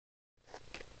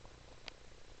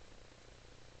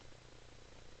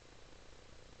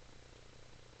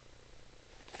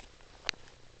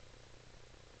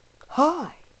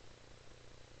Hi.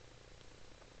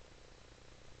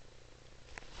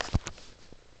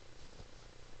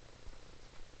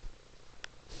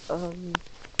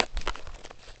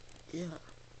 Yeah,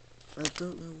 I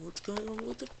don't know what's going on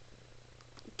with the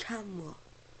camera.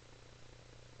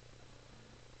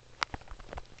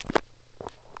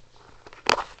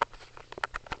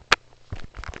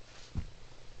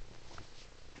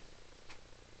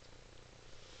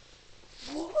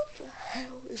 What the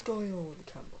hell is going on with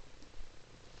the camera?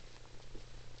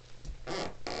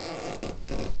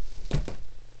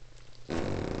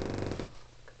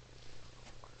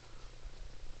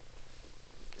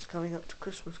 It's coming up to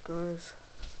Christmas, guys.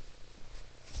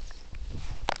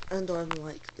 And I'm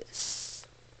like this.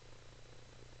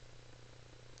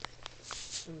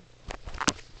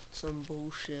 Some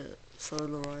bullshit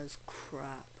Solarise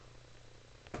crap.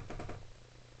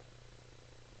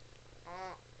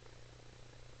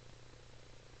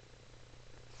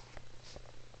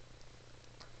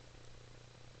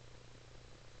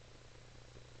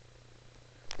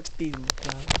 Let's be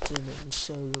random in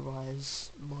Solarise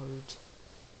mode.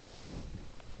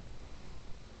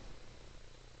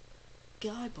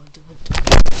 Guy by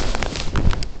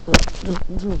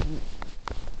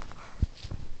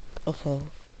Okay.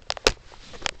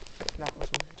 That was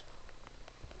weird.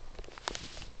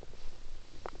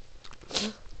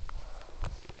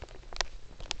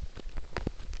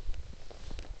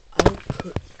 I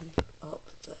put you up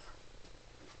there.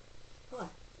 Hi. I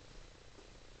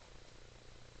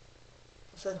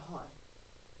said hi.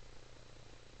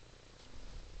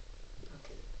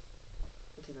 Okay.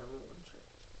 Okay, now I'm not going to try.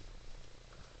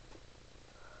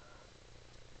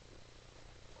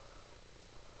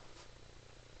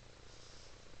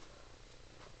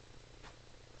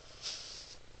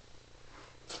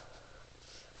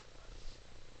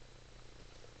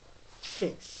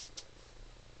 Fist.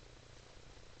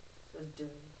 So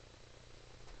doing.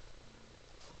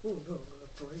 Oh no, I'm gonna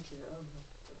break it.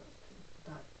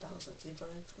 That was actually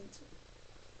very expensive.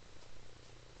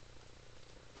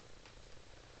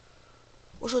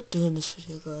 What's I doing in this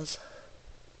video, guys?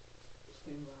 It's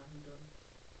been random.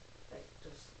 Like,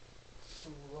 just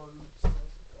some random stuff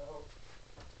about.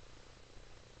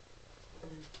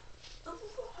 And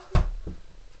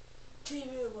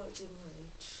TV worked in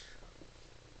range.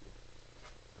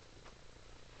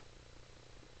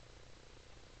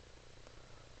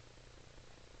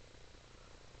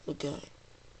 Okay.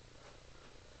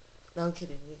 No, I'm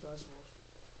kidding, you guys will.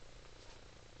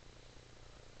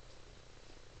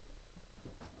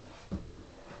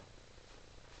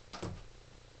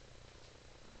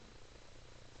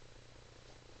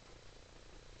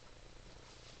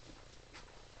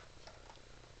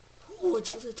 Oh,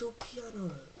 it's a little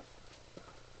piano.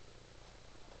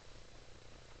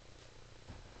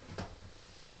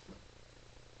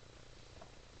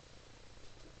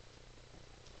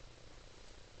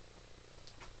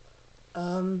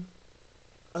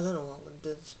 I don't know what I'm gonna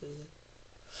do this video.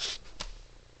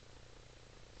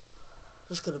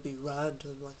 It's gonna be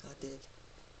random like I did.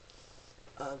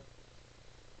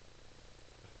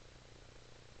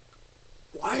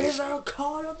 Why is there a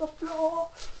card on the floor?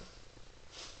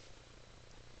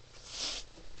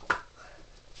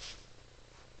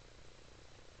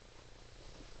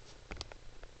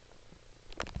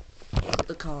 Look at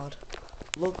the card.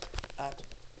 Look at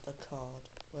the card.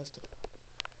 Where's the card?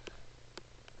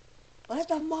 Where's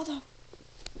the mother?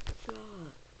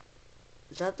 God.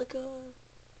 Is that the card?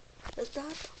 Is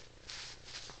that?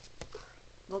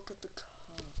 Look at the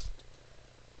card.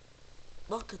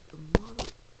 Look at the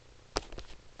mother.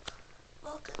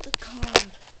 Look at the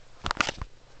card.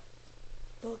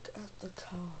 Look at the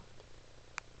card.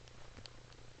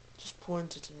 Just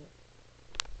point at it.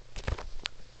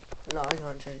 No, I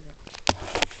can't change it.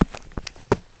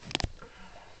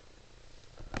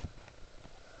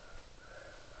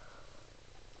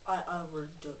 I really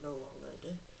don't know what I'm gonna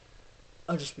do.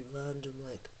 I'll just be random,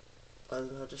 like, I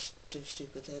don't know, just do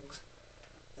stupid things.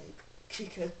 Like,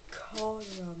 kick a card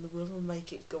around the room and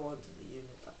make it go onto the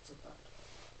unit, that's about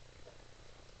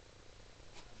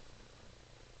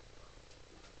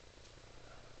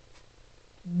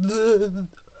it.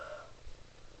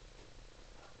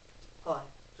 Hi,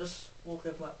 just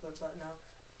walking backwards right now,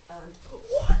 and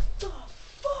what the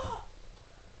fuck?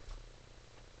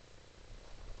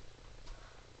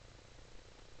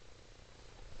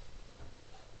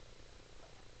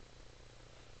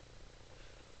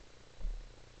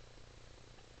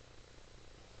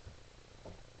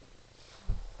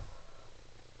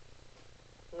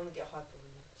 I'm gonna get hyper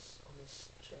on this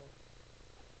chair.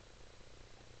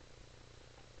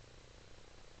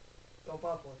 Go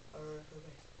bad boy. Alright,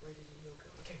 okay. Ready to yoga.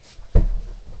 Okay.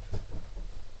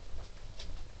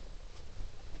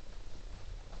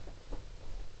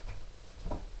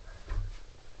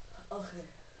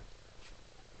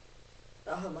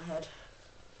 hurt my head.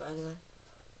 But anyway.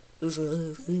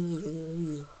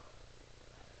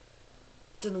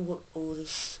 Don't know what all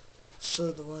this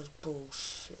Solarise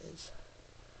bullshit is.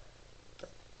 But,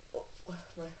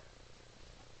 whatever.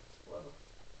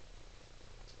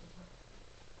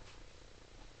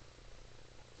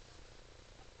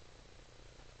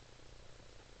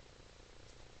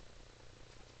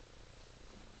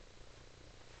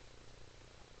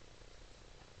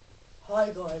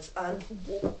 Hi guys, and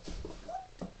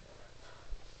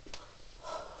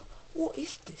what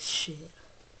is this shit?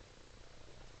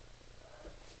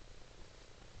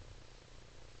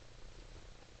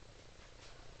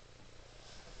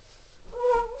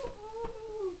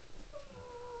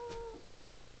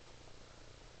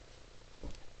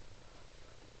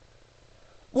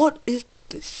 What is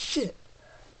this shit?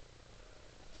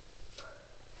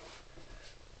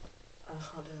 I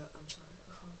can't do it, I'm sorry,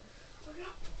 I can't. Hurry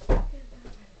up!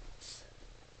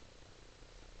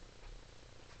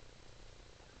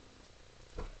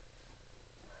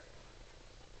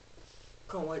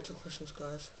 Can't wait till Christmas,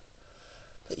 guys.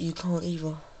 But you can't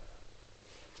either.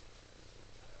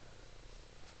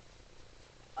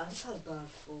 I just had a bad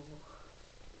fall.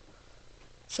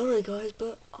 Sorry guys,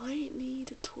 but I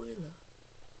need a toilet.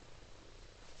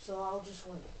 So I'll just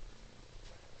wait.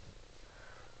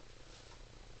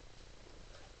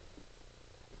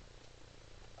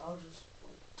 I'll just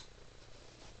wait.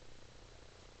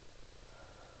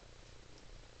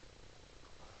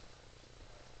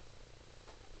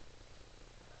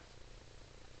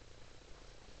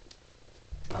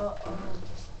 I'll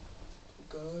just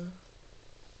go.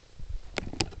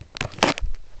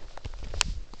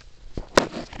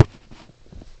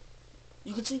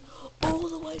 You can see all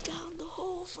the way down the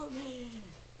hall from here.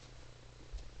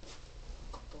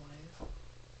 Goodbye.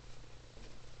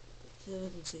 See if I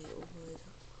can see it all the way down.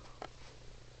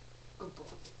 Goodbye.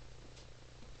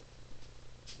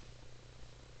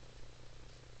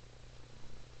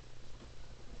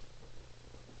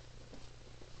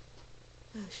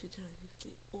 Actually, you can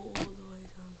see all the way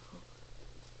down the hall.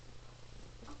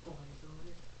 Goodbye,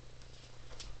 guys.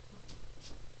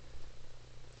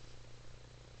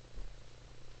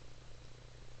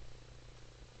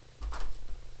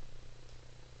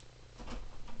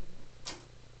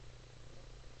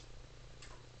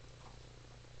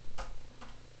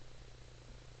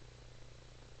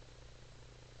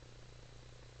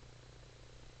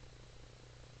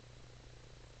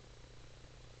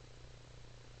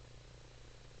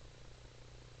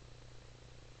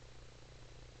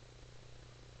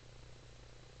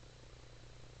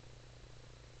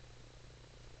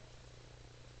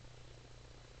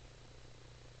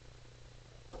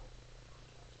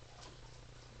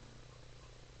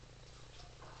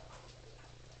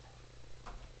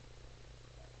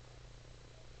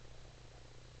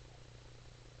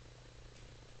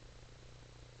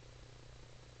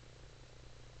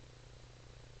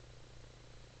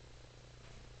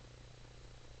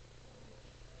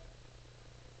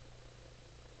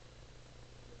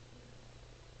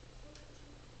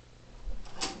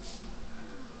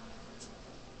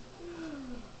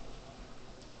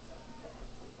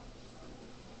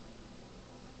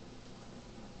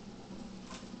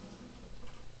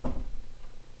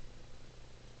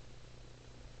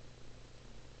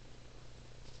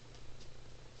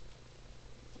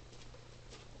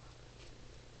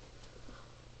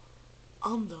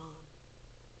 I'm done.